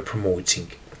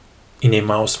tumor-promoting. In a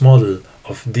mouse model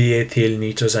of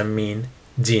diethylnitrosamine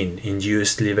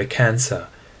DIN-induced liver cancer,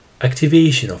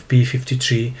 activation of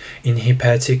p53 in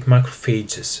hepatic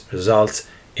macrophages results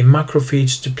in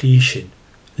macrophage depletion,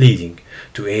 leading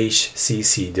to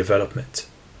HCC development.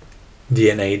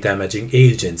 DNA-damaging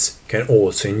agents can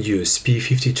also induce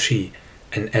p53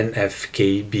 and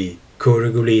NF-κB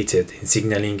co-regulated in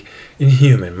signaling in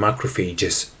human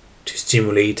macrophages to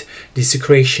stimulate the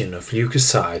secretion of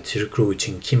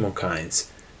leukocyte-recruiting chemokines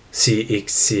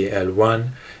CXCL1,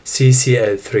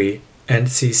 CCL3, and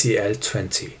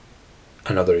CCL20,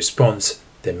 another response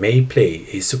that may play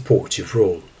a supportive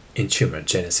role in tumor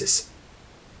genesis.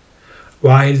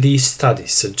 While these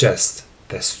studies suggest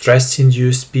that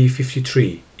stress-induced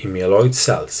p53 in myeloid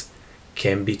cells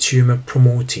can be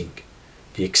tumor-promoting,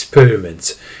 the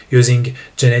experiments using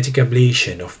genetic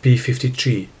ablation of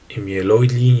p53 in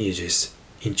myeloid lineages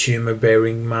in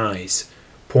tumor-bearing mice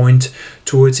point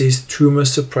towards a tumor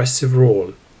suppressive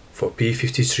role for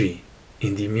p53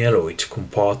 in the myeloid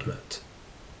compartment.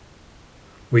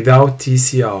 Without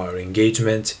TCR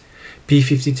engagement,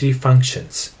 p53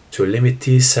 functions to limit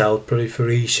T cell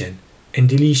proliferation and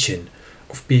deletion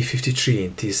of p53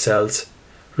 in T cells,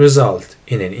 result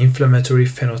in an inflammatory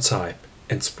phenotype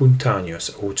and spontaneous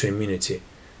autoimmunity,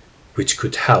 which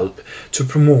could help to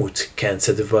promote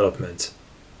cancer development.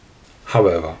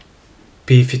 However,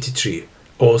 p53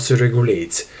 also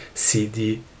regulates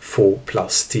CD4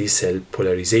 plus T cell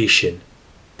polarization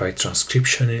by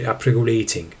transcriptionally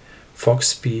upregulating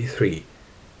FOXP3,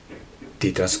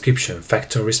 the transcription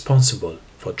factor responsible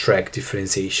for TRK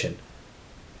differentiation.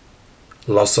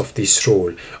 Loss of this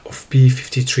role of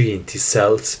p53 in T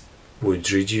cells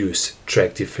would reduce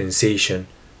TRK differentiation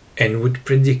and would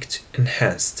predict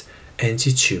enhanced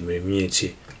anti-tumor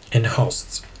immunity in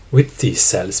hosts with T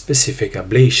cell-specific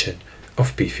ablation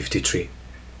of p53.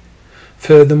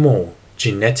 Furthermore,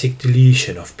 genetic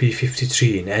deletion of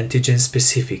p53 in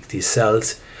antigen-specific T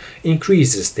cells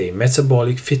increases their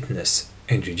metabolic fitness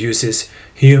and reduces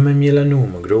human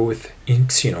melanoma growth in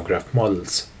xenograft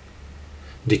models.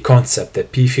 The concept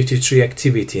that p53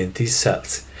 activity in T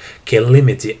cells can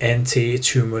limit the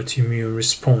anti-tumor immune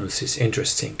response is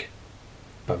interesting,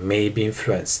 but may be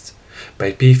influenced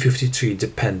by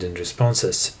p53-dependent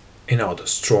responses in other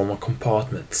stroma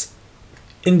compartments.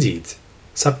 Indeed,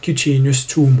 subcutaneous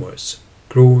tumors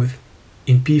growth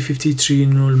in p53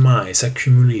 null mice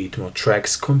accumulate more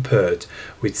TRKs compared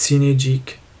with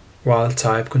synergic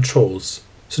wild-type controls,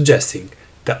 suggesting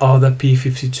that other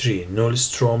p53 null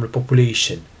stromal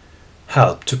population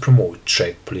help to promote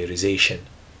TRK polarization.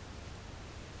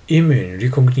 Immune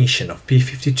recognition of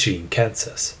p53 in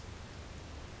cancers.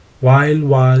 While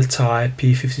wild-type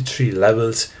p53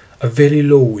 levels are very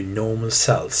low in normal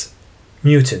cells,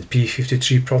 mutant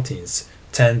p53 proteins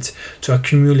tend to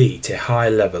accumulate at high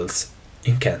levels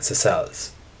in cancer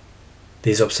cells.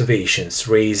 These observations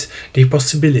raise the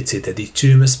possibility that the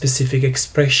tumor-specific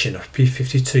expression of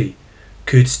p53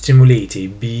 could stimulate a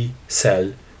B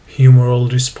cell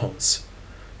humoral response,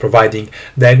 providing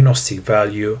diagnostic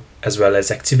value as well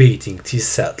as activating T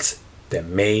cells that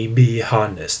may be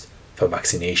harnessed for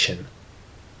vaccination.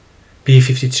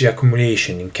 p53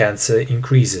 accumulation in cancer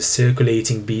increases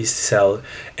circulating B cell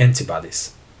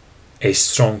antibodies. A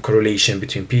strong correlation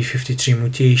between p53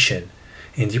 mutation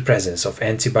and the presence of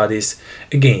antibodies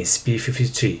against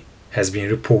p53 has been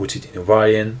reported in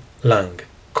ovarian, lung,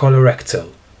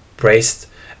 colorectal, breast,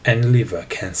 and liver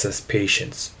cancer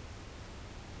patients.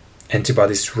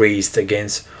 Antibodies raised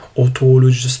against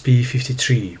autologous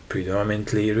p53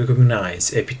 predominantly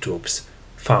recognize epitopes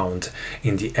found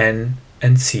in the N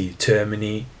and C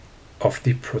termini of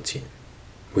the protein,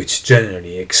 which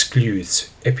generally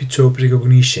excludes epitope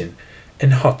recognition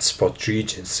in hotspot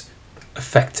regions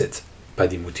affected by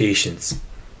the mutations.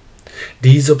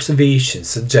 These observations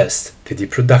suggest that the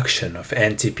production of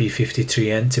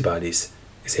anti-p53 antibodies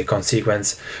is a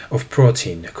consequence of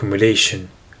protein accumulation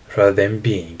rather than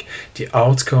being the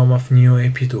outcome of new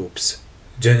epitopes,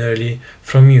 generally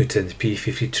from mutant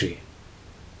p53.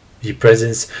 The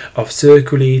presence of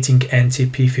circulating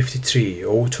anti-p53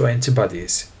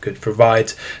 autoantibodies could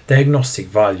provide diagnostic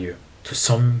value to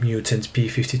some mutant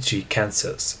p53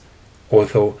 cancers,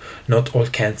 although not all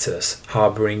cancers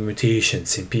harboring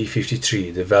mutations in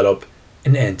p53 develop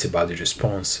an antibody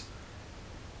response.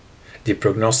 The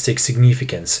prognostic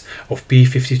significance of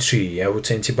p53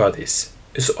 autoantibodies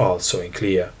is also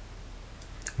unclear.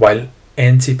 While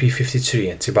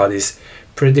anti-p53 antibodies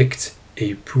predict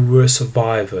a poor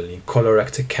survival in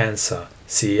colorectal cancer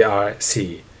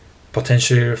 (CRC),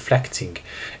 potentially reflecting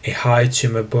a high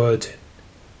tumor burden,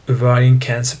 ovarian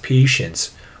cancer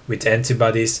patients with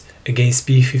antibodies against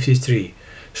p53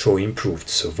 show improved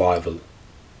survival.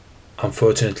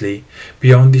 Unfortunately,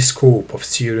 beyond the scope of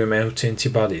serum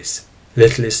autoantibodies,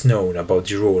 little is known about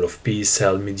the role of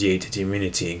B-cell mediated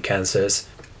immunity in cancers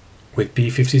with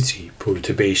p53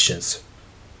 perturbations.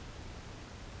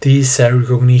 T-cell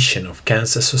recognition of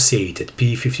cancer-associated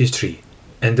p53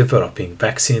 and developing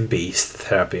vaccine-based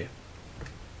therapy.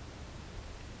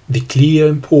 The clear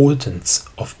importance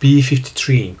of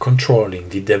p53 in controlling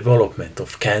the development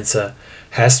of cancer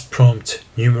has prompted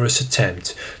numerous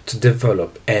attempts to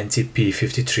develop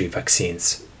anti-p53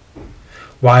 vaccines.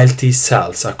 While T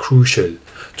cells are crucial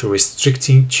to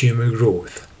restricting tumor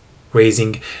growth,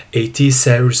 raising a T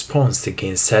cell response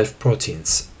against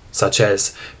self-proteins, such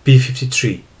as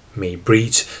p53, may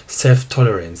breach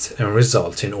self-tolerance and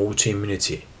result in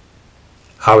autoimmunity.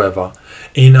 However,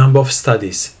 a number of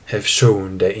studies have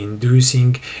shown that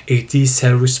inducing a T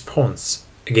cell response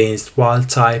against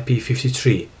wild-type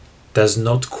p53 does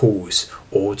not cause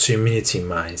autoimmunity in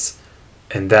mice,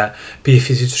 and that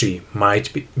p53 might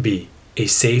be a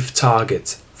safe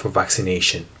target for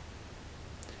vaccination.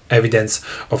 Evidence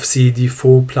of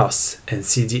CD4+ and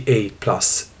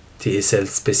CD8+ T cell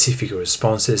specific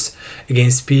responses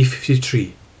against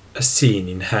p53 are seen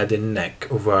in head and neck,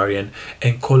 ovarian,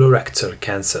 and colorectal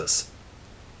cancers.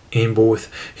 In both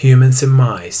humans and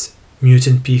mice,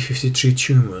 mutant p53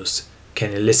 tumors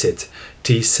can elicit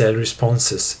T cell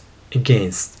responses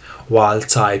against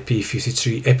wild-type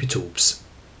p53 epitopes,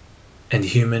 and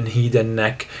human head and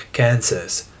neck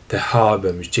cancers that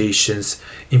harbor mutations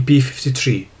in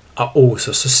p53 are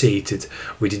also associated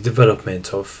with the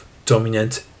development of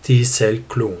dominant T cell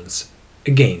clones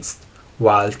against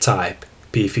wild-type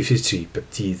p53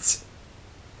 peptides.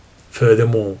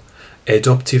 Furthermore,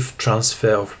 adoptive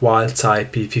transfer of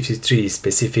wild-type p53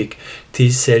 specific T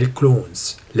cell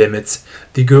clones limits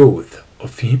the growth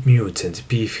of mutant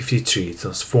p53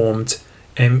 transformed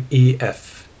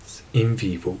MEFs in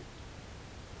vivo.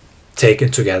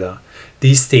 Taken together,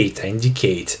 these data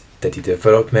indicate that the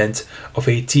development of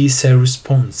a T cell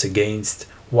response against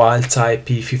wild-type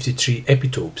p53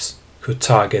 epitopes could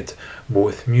target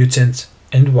both mutant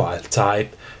and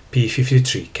wild-type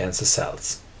p53 cancer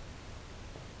cells.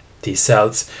 These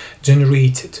cells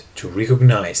generated to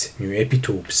recognize new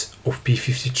epitopes of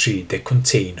p53 that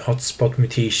contain hotspot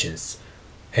mutations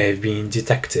have been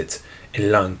detected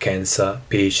in lung cancer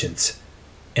patients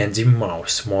and in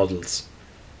mouse models.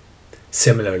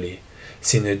 Similarly,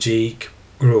 synergic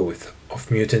growth of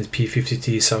mutant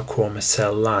p53 sarcoma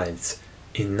cell lines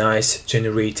in mice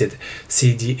generated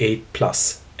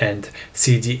CD8+ and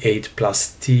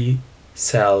CD8+ T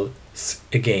cells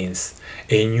against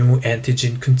a new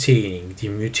antigen containing the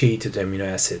mutated amino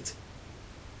acid.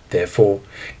 Therefore,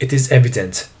 it is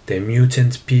evident that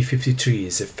mutant p53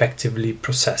 is effectively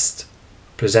processed,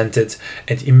 presented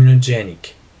as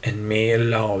immunogenic, and may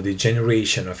allow the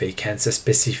generation of a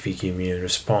cancer-specific immune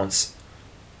response.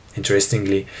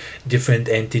 Interestingly, different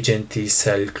antigen T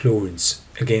cell clones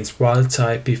against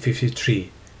wild-type p53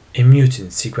 in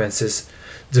mutant sequences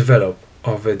develop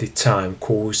over the time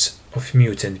course of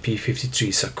mutant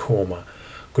p53 sarcoma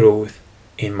growth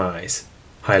in mice,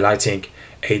 highlighting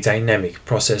a dynamic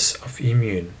process of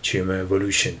immune tumor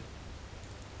evolution.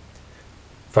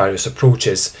 Various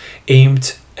approaches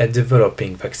aimed at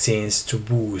developing vaccines to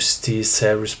boost T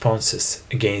cell responses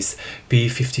against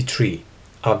p53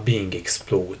 are being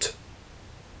explored.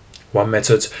 One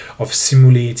method of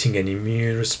simulating an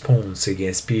immune response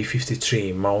against p53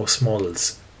 in mouse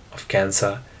models of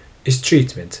cancer is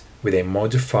treatment with a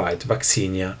modified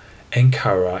vaccinia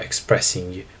Ankara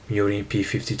expressing murine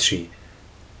p53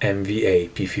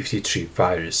 MVA-P53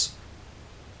 virus.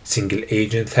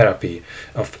 Single-agent therapy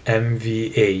of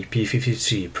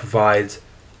MVA-P53 provides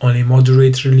only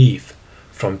moderate relief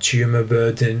from tumor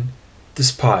burden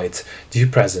despite the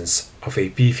presence of a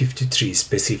p53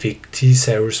 specific T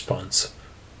cell response.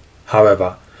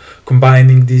 However,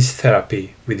 combining this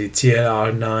therapy with the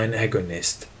TLR9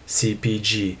 agonist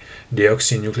CpG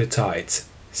deoxynucleotides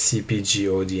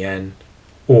CpG-ODN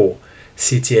or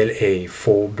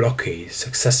CTLA-4 blockade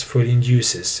successfully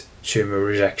induces tumor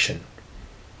rejection.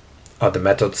 Other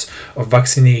methods of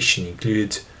vaccination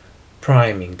include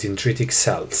priming dendritic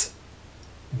cells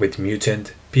with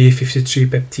mutant p53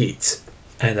 peptides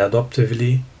and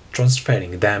adoptively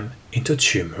transferring them into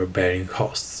tumor-bearing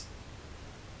hosts.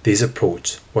 This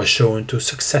approach was shown to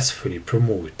successfully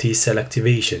promote T cell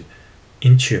activation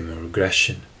in tumor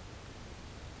regression.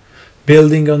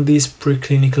 Building on these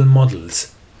preclinical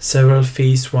models, several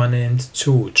phase 1 and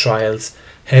 2 trials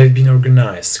have been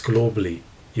organized globally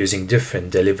using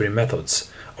different delivery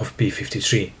methods of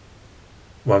p53.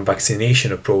 One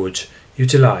vaccination approach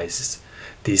utilizes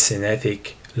the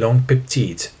synthetic long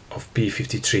peptide of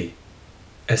p53,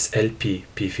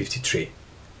 SLP-p53,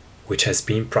 which has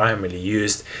been primarily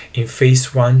used in phase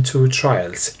 1-2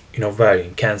 trials in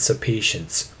ovarian cancer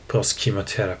patients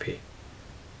post-chemotherapy.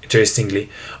 Interestingly,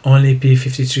 only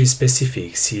p53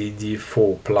 specific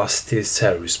CD4+ T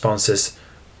cell responses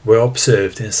were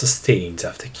observed and sustained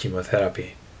after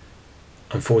chemotherapy.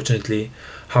 Unfortunately,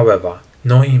 however,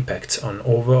 no impact on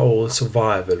overall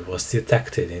survival was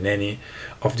detected in any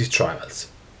of the trials.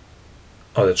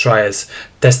 Other trials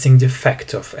testing the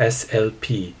effect of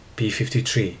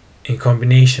SLP-p53 in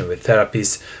combination with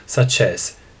therapies such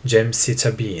as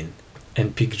gemcitabine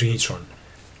and pigretron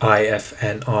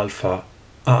IFN-alpha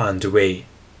are underway.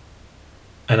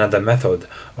 Another method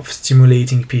of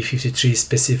stimulating p53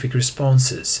 specific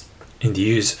responses in the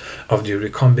use of the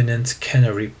recombinant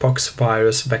canary pox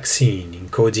virus vaccine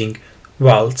encoding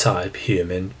wild-type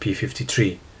human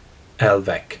p53,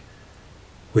 LVEC,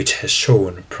 which has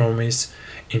shown promise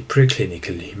in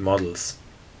preclinical models.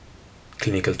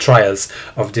 Clinical trials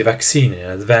of the vaccine in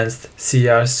advanced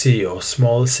CRC or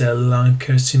small cell lung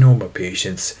carcinoma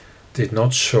patients did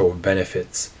not show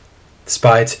benefits,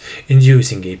 despite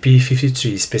inducing a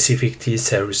p53 specific T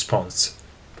cell response.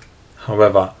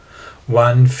 However,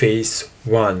 one phase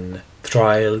 1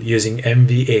 trial using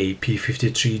MVA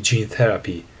p53 gene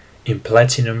therapy in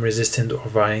platinum-resistant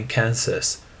ovarian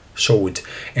cancers showed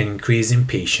an increase in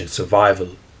patient survival.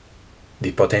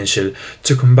 The potential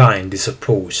to combine this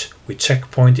approach with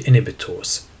checkpoint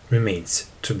inhibitors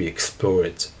remains to be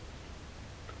explored.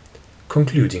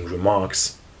 Concluding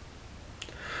remarks.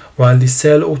 While the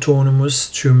cell-autonomous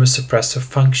tumor suppressor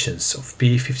functions of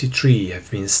p53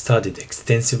 have been studied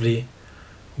extensively,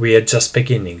 we are just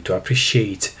beginning to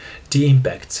appreciate the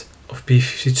impact of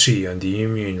p53 on the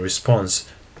immune response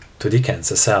to the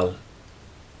cancer cell.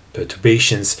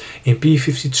 Perturbations in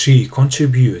p53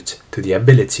 contribute to the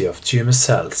ability of tumor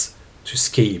cells to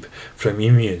escape from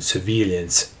immune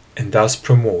surveillance and thus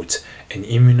promote an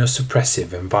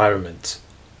immunosuppressive environment.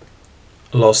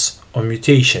 Loss or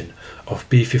mutation of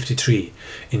p53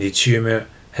 in the tumor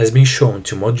has been shown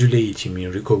to modulate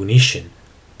immune recognition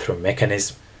through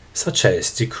mechanisms such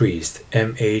as decreased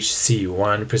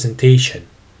MHC1 presentation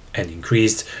and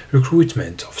increased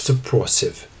recruitment of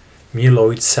suppressive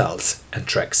myeloid cells and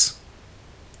tracts.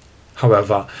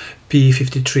 However,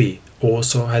 p53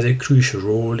 also has a crucial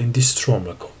role in the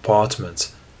stromal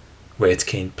compartment, where it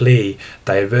can play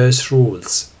diverse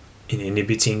roles in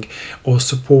inhibiting or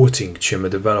supporting tumor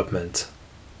development.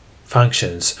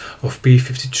 Functions of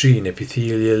p53 in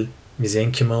epithelial,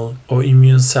 mesenchymal, or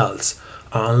immune cells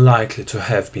are unlikely to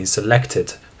have been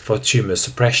selected for tumor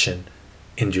suppression,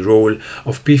 in the role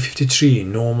of p53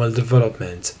 in normal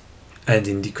development and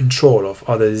in the control of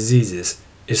other diseases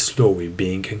is slowly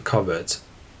being uncovered.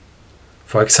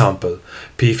 For example,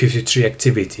 p53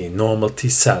 activity in normal T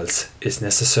cells is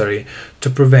necessary to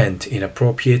prevent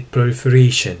inappropriate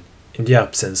proliferation in the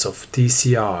absence of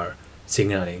TCR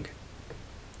signaling,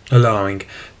 allowing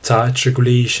tight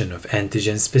regulation of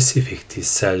antigen-specific T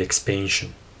cell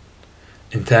expansion.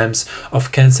 In terms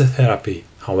of cancer therapy,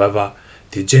 however,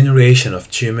 the generation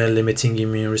of tumor-limiting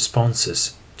immune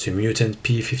responses to mutant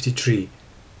p53,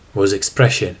 whose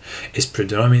expression is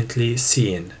predominantly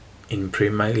seen in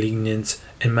pre-malignant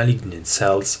and malignant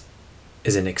cells,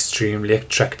 is an extremely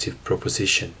attractive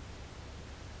proposition.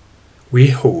 We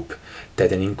hope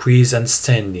that an increased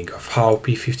understanding of how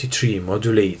p53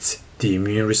 modulates the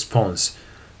immune response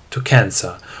to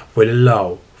cancer will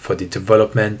allow for the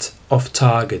development of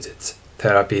targeted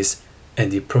therapies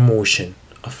and the promotion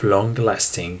of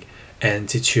long-lasting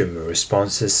anti-tumor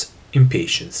responses in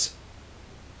patients.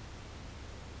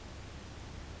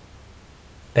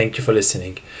 Thank you for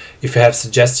listening. If you have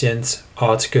suggestions,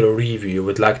 article or review you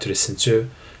would like to listen to,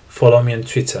 follow me on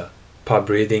Twitter,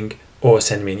 pubreading, or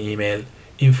send me an email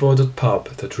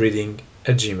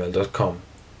info.pub.reading@gmail.com.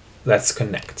 Let's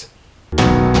connect.